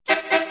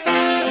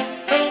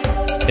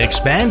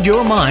Expand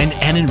your mind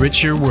and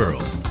enrich your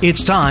world.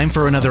 It's time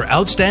for another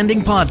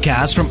outstanding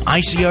podcast from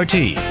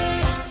ICRT.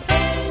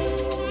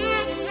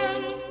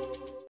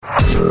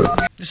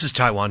 This is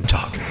Taiwan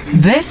Talk.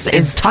 This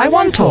is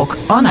Taiwan Talk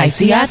on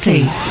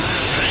ICRT.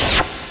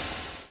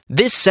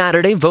 This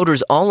Saturday,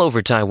 voters all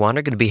over Taiwan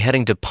are going to be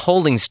heading to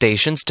polling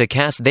stations to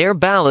cast their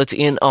ballots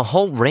in a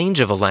whole range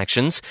of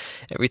elections,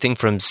 everything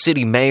from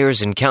city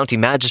mayors and county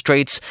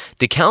magistrates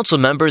to council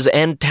members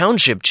and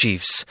township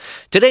chiefs.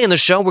 Today in the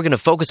show, we're going to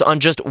focus on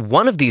just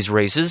one of these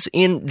races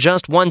in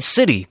just one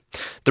city,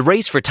 the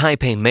race for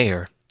Taipei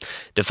mayor.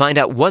 To find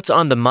out what's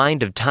on the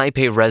mind of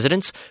Taipei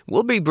residents,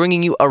 we'll be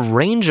bringing you a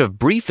range of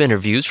brief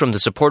interviews from the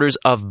supporters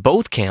of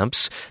both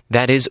camps,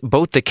 that is,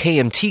 both the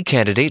KMT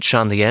candidate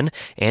Shan Lian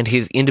and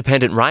his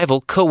independent rival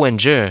Ko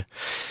Wen-je.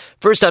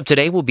 First up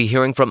today, we'll be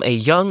hearing from a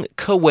young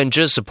Ko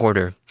Wen-je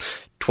supporter.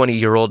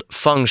 20-year-old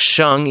Feng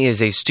Sheng is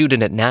a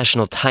student at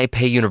National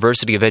Taipei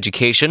University of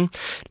Education.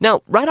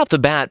 Now, right off the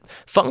bat,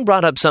 Feng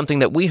brought up something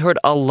that we heard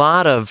a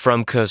lot of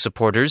from Ke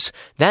supporters.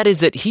 That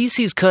is that he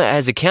sees Ke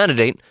as a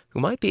candidate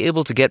who might be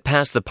able to get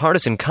past the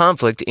partisan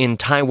conflict in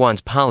Taiwan's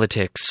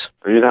politics.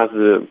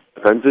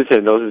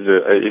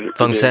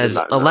 Feng says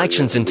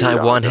elections in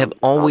Taiwan have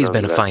always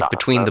been a fight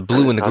between the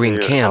blue and the green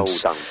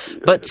camps.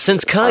 But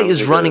since Ke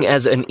is running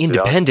as an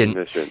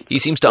independent, he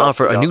seems to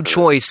offer a new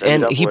choice,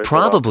 and he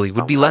probably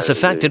would be less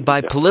affected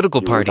by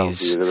political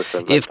parties.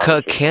 If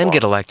Ke can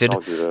get elected,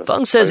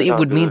 Feng says it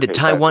would mean that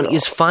Taiwan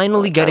is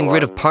finally getting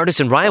rid of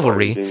partisan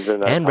rivalry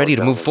and ready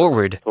to move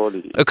forward.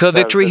 A Ke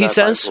victory, he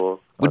says,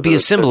 would be a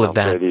symbol of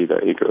that.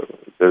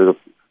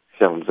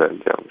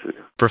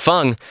 For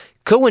Feng,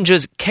 Ko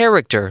Wen-je's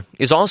character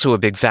is also a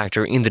big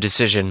factor in the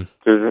decision.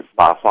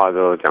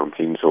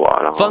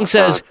 Feng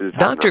says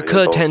Dr.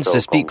 Ke tends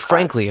to speak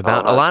frankly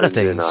about a lot of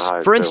things.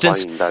 For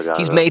instance,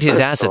 he's made his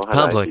assets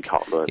public.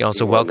 He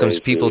also welcomes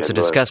people to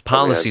discuss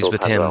policies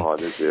with him.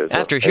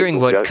 After hearing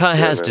what Ke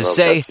has to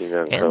say,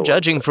 and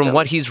judging from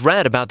what he's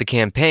read about the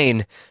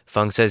campaign,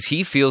 Feng says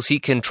he feels he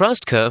can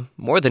trust Ke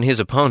more than his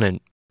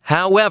opponent.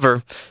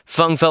 However,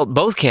 Feng felt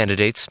both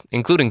candidates,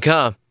 including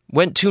Ke,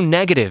 went too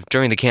negative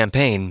during the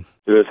campaign.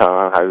 He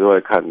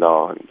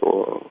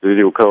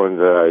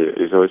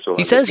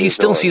says he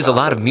still sees a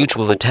lot of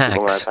mutual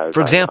attacks. For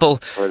example,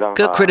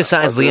 Ke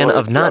criticized Lian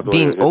of not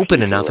being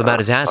open enough about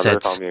his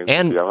assets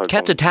and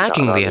kept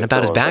attacking Lian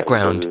about his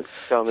background.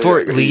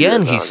 For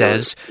Lian, he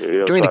says,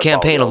 during the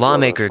campaign, a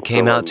lawmaker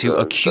came out to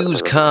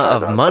accuse Ke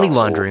of money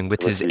laundering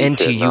with his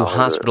NTU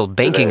hospital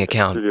banking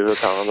account.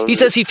 He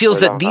says he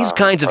feels that these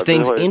kinds of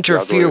things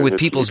interfere with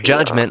people's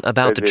judgment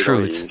about the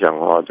truth.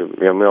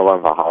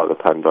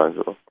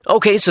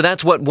 Okay, so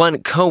that's what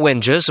one Ko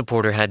Wen-je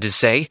supporter had to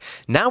say.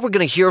 Now we're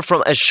going to hear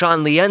from a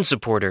Shan Lian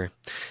supporter.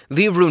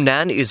 Li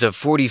Runan is a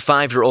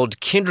 45-year-old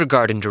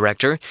kindergarten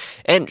director,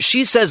 and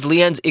she says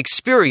Lian's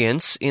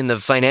experience in the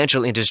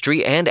financial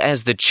industry and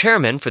as the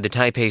chairman for the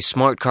Taipei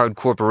Smart Card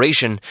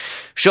Corporation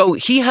show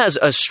he has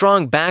a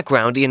strong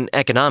background in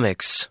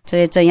economics.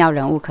 She says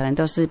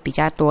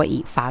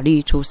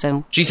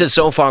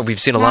so far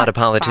we've seen a lot of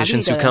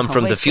politicians who come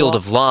from the field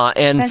of law,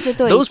 and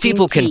those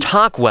people can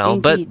talk well,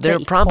 but they're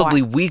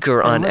probably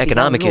weaker on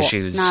economic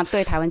issues.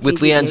 With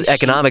Lian's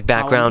economic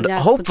background,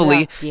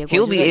 hopefully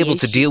he'll be able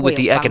to deal with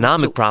the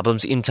economic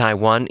problems in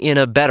Taiwan in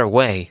a better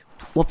way.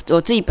 She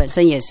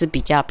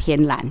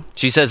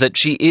says that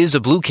she is a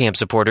blue camp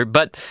supporter,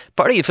 but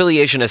party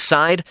affiliation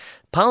aside,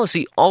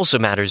 policy also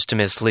matters to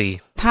Miss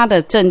Lee.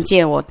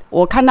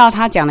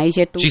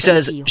 She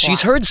says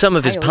she's heard some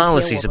of his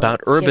policies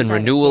about urban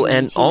renewal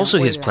and also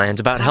his plans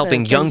about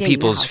helping young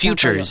people's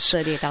futures.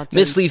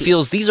 Miss Lee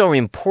feels these are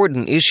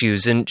important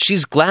issues, and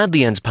she's glad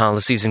Lian's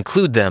policies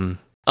include them.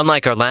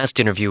 Unlike our last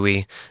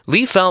interviewee,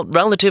 Lee felt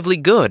relatively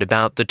good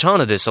about the tone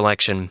of this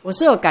election.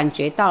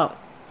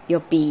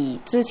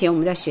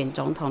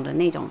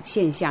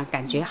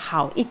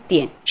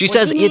 She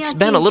says it's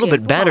been a little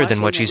bit better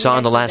than what she saw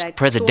in the last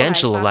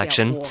presidential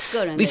election.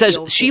 Lee says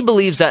she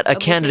believes that a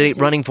candidate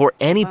running for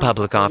any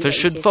public office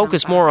should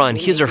focus more on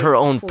his or her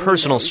own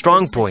personal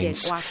strong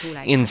points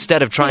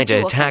instead of trying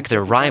to attack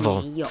their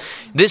rival.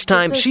 This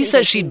time, she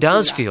says she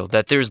does feel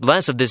that there's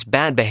less of this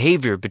bad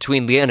behavior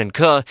between Lian and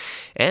Ke,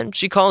 and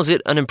she calls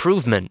it an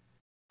improvement.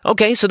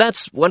 Okay, so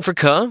that's one for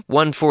Ke,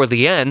 one for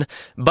Lian,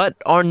 but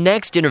our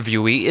next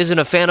interviewee isn't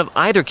a fan of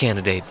either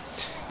candidate.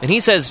 And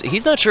he says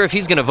he's not sure if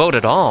he's going to vote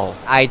at all.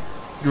 I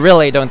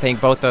really don't think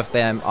both of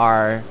them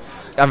are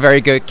very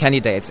good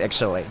candidates,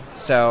 actually.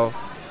 So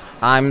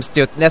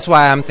that's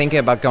why I'm thinking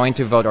about going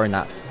to vote or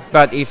not.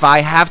 But if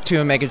I have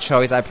to make a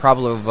choice, I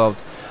probably will vote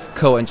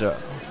Ko Wen-je.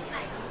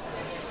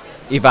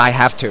 If I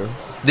have to.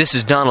 This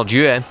is Donald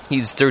Yue.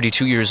 He's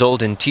 32 years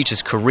old and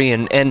teaches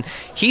Korean, and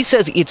he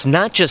says it's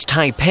not just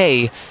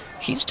Taipei.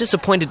 He's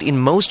disappointed in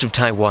most of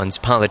Taiwan's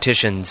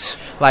politicians.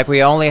 Like,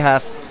 we only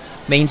have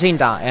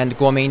Minjindang and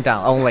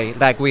Kuomintang only.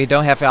 Like, we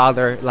don't have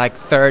other,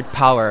 third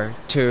power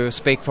to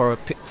speak for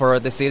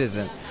the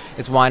citizen.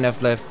 It's one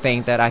of the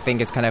things that I think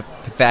is kind of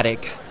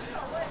pathetic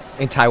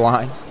in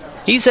Taiwan.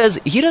 He says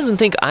he doesn't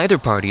think either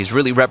party is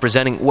really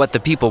representing what the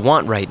people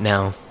want right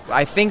now.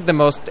 I think the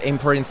most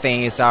important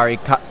thing is our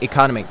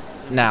economy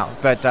now.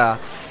 But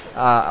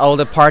all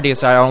the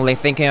parties are only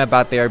thinking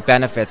about their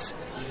benefits,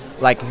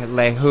 like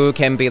who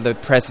can be the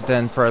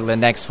president for the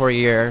next 4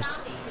 years,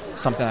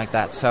 something like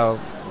that. So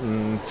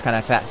it's kind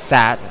of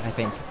sad, I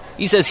think.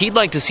 He says he'd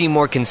like to see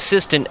more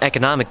consistent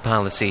economic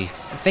policy.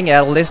 I think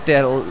at least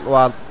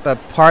the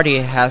party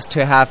has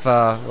to have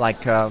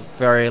a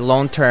very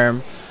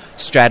long-term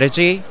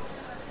strategy,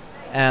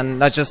 and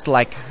not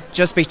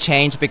just be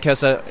changed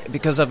because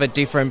of a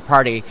different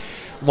party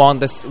won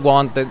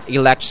the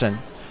election.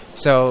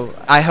 So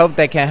I hope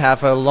they can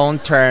have a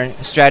long-term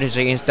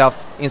strategy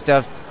instead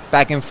of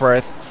back and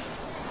forth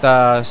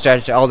the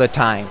strategy all the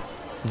time.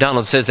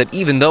 Donald says that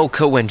even though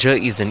Ko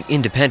Wen-je is an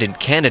independent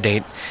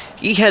candidate,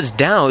 he has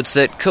doubts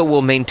that Ko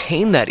will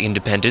maintain that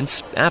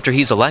independence after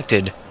he's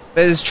elected.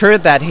 But it's true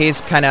that he's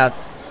kind of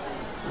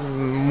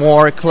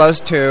more close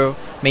to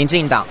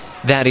Minjindang.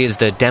 That is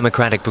the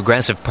Democratic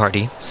Progressive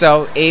Party.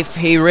 So if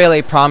he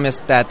really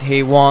promised that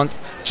he won't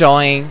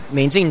join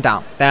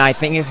Minjindang, then I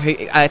think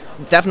he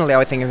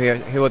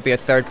would be a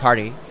third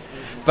party.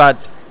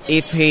 But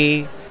if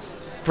he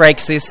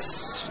breaks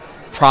his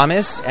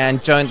promise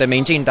and join the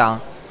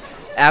Minjindang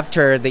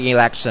after the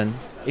election,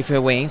 if he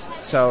wins,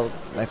 so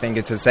I think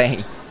it's the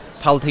same.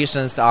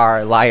 Politicians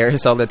are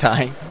liars all the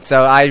time.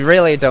 So I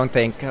really don't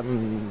think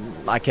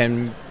I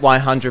can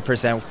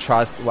 100%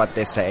 trust what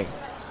they say.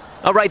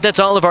 All right, that's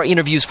all of our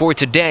interviews for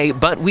today,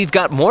 but we've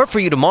got more for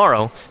you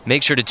tomorrow.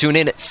 Make sure to tune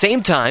in at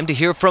same time to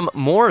hear from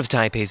more of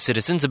Taipei's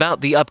citizens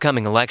about the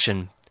upcoming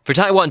election. For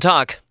Taiwan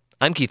Talk,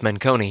 I'm Keith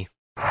Menconi.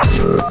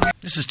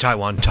 This is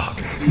Taiwan Talk.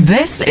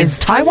 This is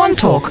Taiwan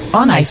Talk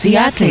on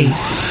ICRT.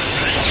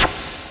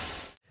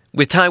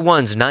 With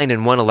Taiwan's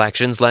 9-1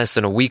 elections less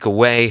than a week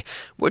away,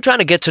 we're trying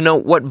to get to know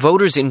what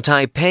voters in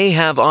Taipei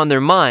have on their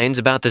minds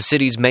about the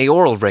city's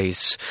mayoral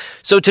race.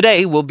 So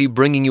today, we'll be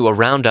bringing you a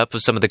roundup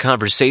of some of the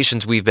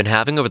conversations we've been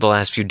having over the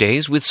last few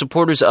days with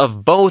supporters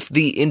of both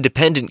the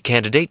independent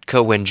candidate,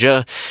 Ko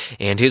Wen-je,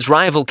 and his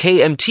rival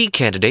KMT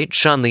candidate,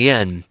 Shan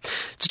Lian.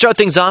 To start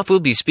things off,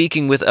 we'll be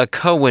speaking with a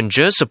Ko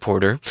Wen-je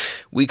supporter.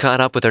 We caught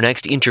up with our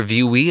next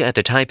interviewee at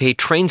the Taipei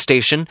train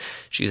station.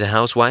 She's a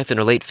housewife in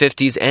her late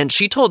 50s, and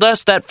she told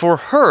us that for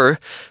her,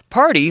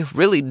 party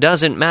really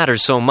doesn't matter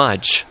so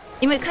much.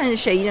 She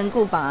says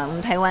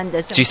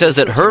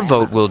that her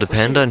vote will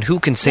depend on who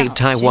can save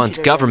Taiwan's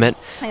government,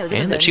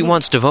 and that she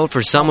wants to vote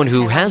for someone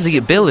who has the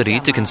ability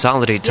to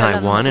consolidate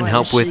Taiwan and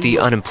help with the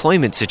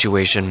unemployment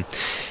situation.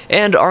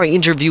 And our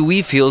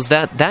interviewee feels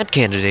that that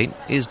candidate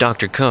is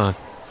Dr. Ke.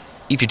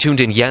 If you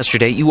tuned in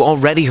yesterday, you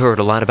already heard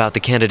a lot about the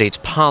candidate's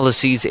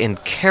policies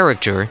and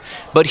character,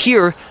 but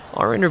here,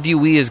 our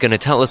interviewee is going to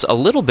tell us a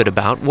little bit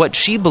about what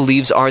she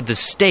believes are the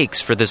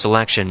stakes for this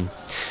election.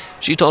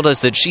 She told us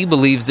that she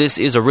believes this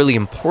is a really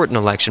important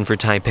election for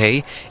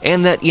Taipei,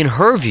 and that, in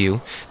her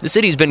view, the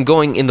city's been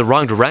going in the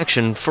wrong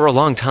direction for a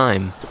long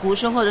time. She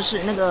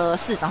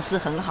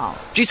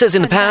says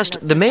in the past,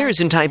 the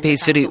mayors in Taipei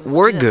City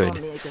were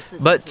good,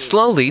 but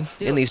slowly,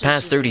 in these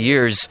past 30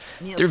 years,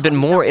 there have been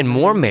more and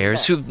more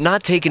mayors who've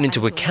not taken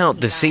into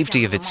account the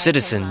safety of its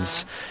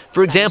citizens.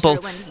 For example,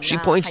 she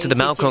points to the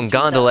Malkong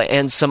Gondola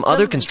and some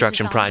other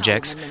construction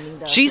projects.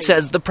 She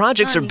says the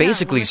projects are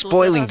basically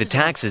spoiling the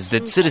taxes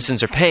that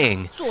citizens are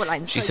paying.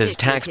 She says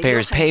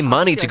taxpayers pay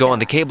money to go on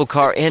the cable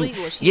car, and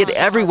yet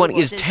everyone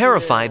is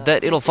terrified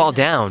that it'll fall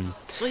down.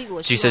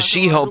 She says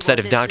she hopes that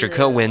if Dr.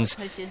 Ke wins,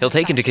 he'll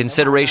take into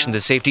consideration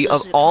the safety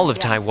of all of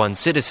Taiwan's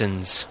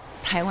citizens.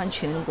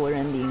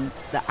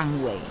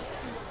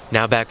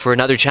 Now back for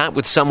another chat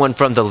with someone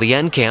from the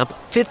Lian camp,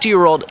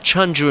 50-year-old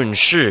Chen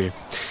Junshi.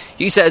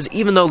 He says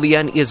even though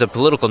Lian is a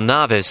political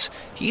novice,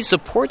 he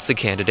supports the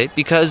candidate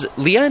because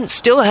Lian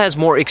still has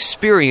more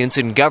experience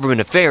in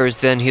government affairs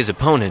than his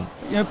opponent.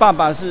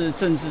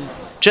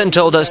 Chen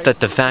told us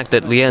that the fact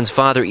that Lian's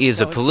father is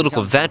a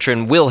political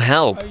veteran will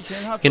help.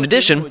 In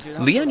addition,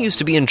 Lian used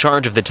to be in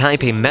charge of the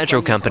Taipei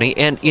Metro Company,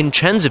 and in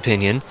Chen's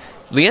opinion,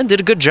 Lian did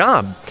a good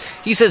job.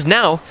 He says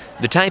now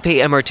the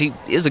Taipei MRT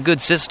is a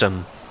good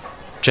system.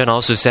 Chen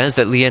also says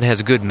that Lian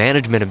has good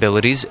management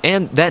abilities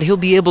and that he'll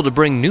be able to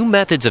bring new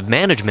methods of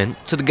management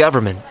to the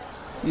government.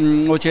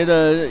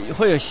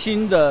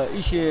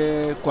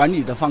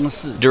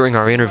 During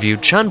our interview,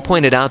 Chen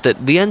pointed out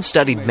that Lian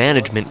studied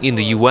management in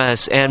the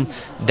U.S., and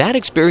that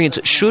experience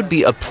should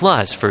be a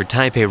plus for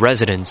Taipei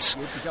residents.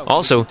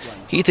 Also,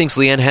 he thinks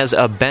Lian has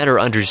a better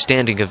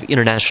understanding of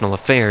international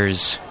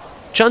affairs.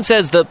 Chen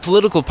says the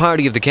political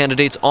party of the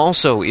candidates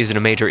also isn't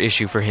a major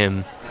issue for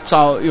him.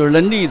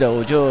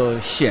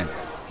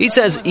 He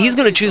says he's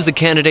going to choose the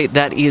candidate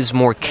that is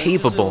more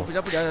capable.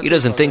 He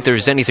doesn't think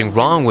there's anything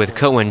wrong with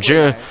Ko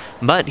Wen-je,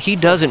 but he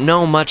doesn't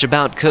know much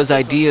about Ke's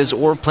ideas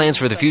or plans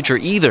for the future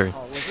either.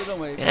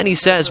 And he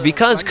says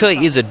because Ke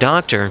is a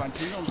doctor,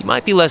 he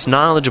might be less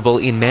knowledgeable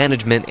in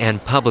management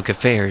and public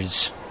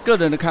affairs.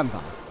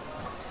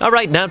 All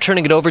right, now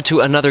turning it over to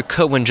another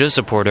Ko Wen-je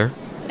supporter.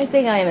 I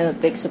think I am a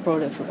big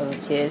supporter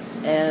of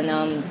his,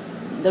 and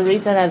the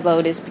reason I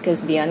vote is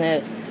because the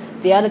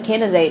other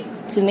candidate,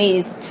 to me,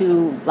 is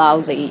too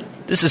lousy.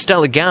 This is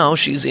Stella Gao.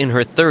 She's in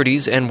her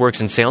 30s and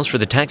works in sales for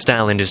the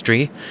textile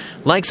industry.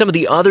 Like some of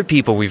the other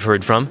people we've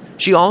heard from,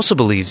 she also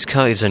believes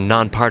Ke is a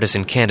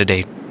nonpartisan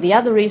candidate. The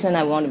other reason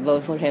I want to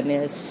vote for him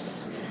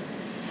is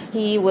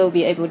he will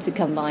be able to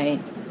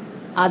combine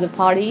other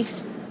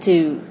parties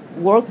to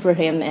work for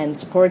him and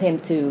support him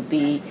to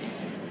be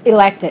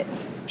elected.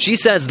 She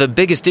says the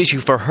biggest issue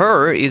for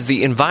her is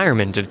the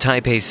environment of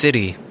Taipei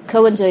City. Ke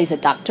is a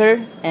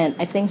doctor, and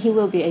I think he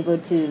will be able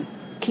to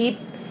keep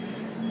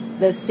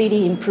the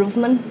city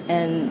improvement,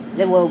 and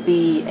they will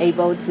be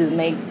able to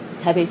make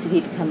Taipei City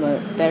become a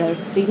better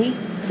city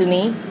to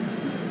me.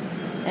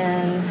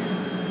 And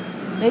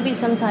maybe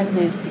sometimes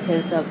it's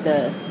because of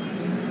the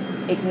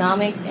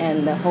economic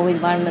and the whole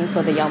environment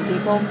for the young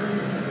people.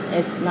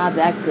 It's not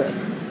that good.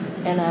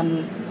 And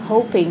I'm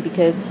hoping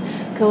because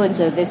Ke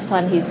this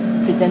time he's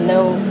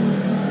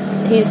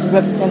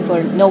represent for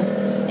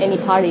any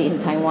party in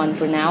Taiwan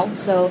for now.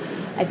 So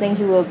I think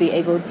he will be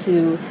able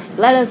to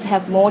let us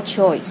have more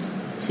choice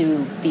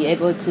to be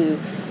able to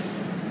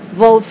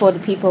vote for the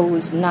people who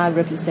does not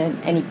represent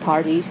any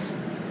parties,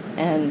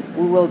 and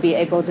we will be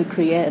able to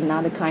create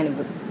another kind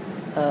of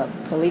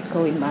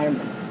political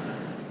environment.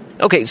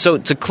 Okay, so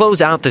to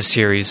close out this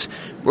series,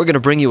 we're going to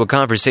bring you a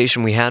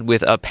conversation we had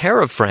with a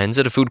pair of friends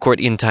at a food court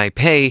in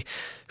Taipei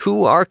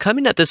who are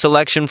coming at this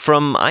election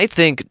from, I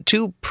think,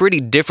 two pretty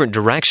different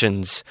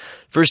directions.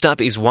 First up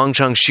is Wang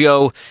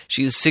Changxiu.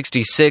 She's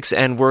 66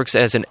 and works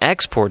as an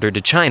exporter to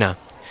China.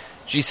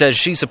 She says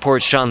she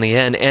supports Shan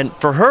Lian, and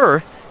for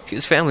her,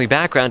 his family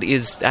background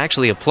is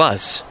actually a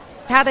plus.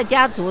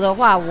 Ms.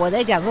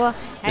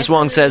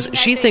 Wang says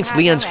she thinks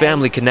Lian's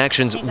family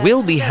connections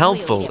will be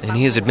helpful in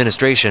his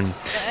administration.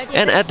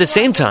 And at the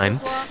same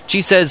time,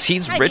 she says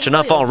he's rich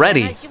enough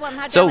already.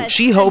 So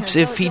she hopes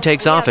if he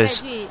takes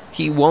office,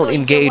 he won't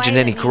engage in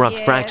any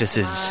corrupt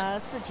practices.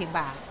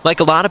 Like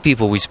a lot of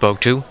people we spoke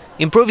to,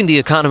 improving the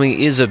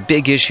economy is a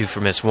big issue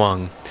for Ms.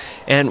 Wang.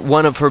 And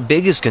one of her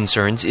biggest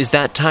concerns is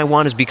that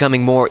Taiwan is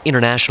becoming more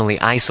internationally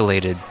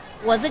isolated.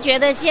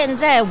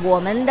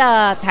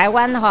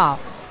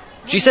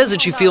 She says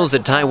that she feels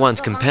that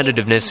Taiwan's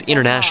competitiveness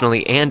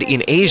internationally and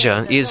in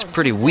Asia is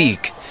pretty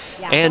weak.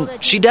 And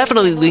she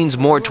definitely leans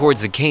more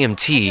towards the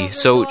KMT,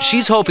 so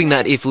she's hoping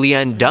that if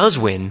Lian does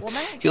win,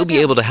 he'll be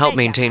able to help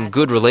maintain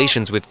good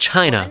relations with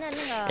China,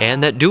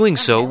 and that doing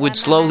so would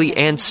slowly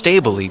and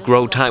stably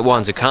grow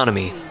Taiwan's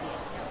economy.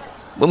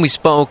 When we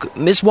spoke,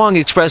 Ms. Wang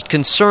expressed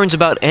concerns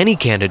about any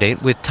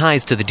candidate with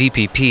ties to the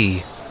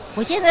DPP.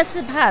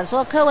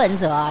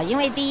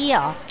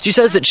 She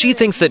says that she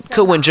thinks that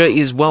Ke Wen-je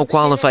is well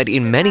qualified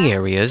in many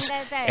areas,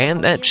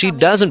 and that she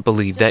doesn't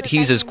believe that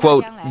he's as,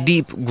 quote,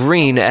 deep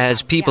green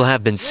as people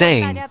have been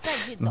saying.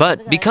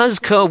 But because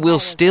Ke will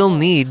still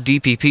need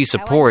DPP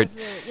support,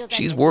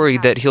 she's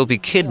worried that he'll be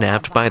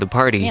kidnapped by the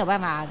party.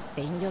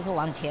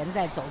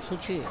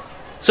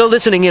 So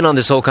listening in on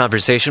this whole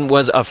conversation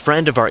was a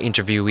friend of our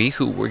interviewee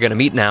who we're going to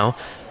meet now.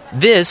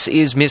 This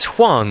is Ms.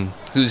 Huang,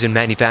 who's in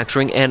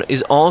manufacturing and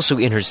is also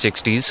in her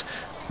 60s.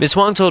 Ms.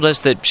 Huang told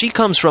us that she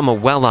comes from a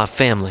well-off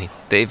family.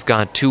 They've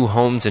got 2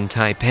 homes in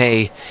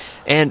Taipei,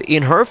 and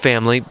in her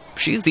family,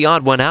 she's the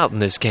odd one out in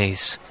this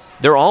case.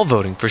 They're all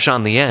voting for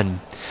Shan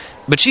Lian.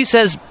 But she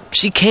says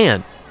she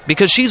can't,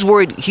 because she's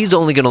worried he's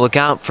only going to look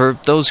out for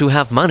those who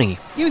have money.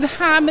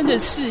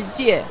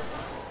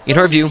 In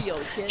her view,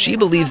 she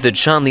believes that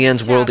Shan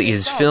Lian's world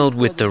is filled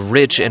with the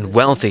rich and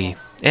wealthy,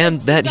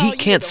 and that he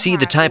can't see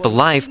the type of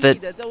life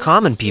that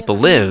common people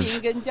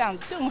live.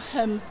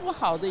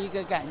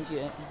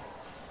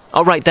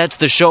 All right, that's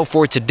the show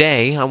for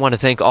today. I want to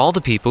thank all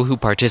the people who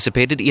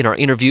participated in our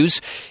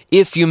interviews.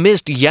 If you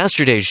missed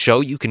yesterday's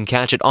show, you can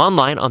catch it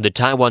online on the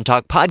Taiwan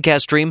Talk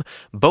podcast stream,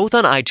 both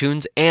on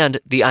iTunes and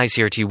the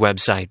ICRT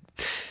website.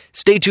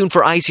 Stay tuned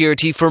for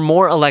ICRT for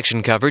more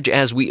election coverage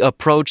as we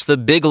approach the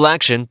big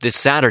election this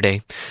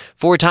Saturday.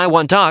 For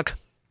Taiwan Talk,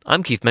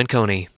 I'm Keith Menconi.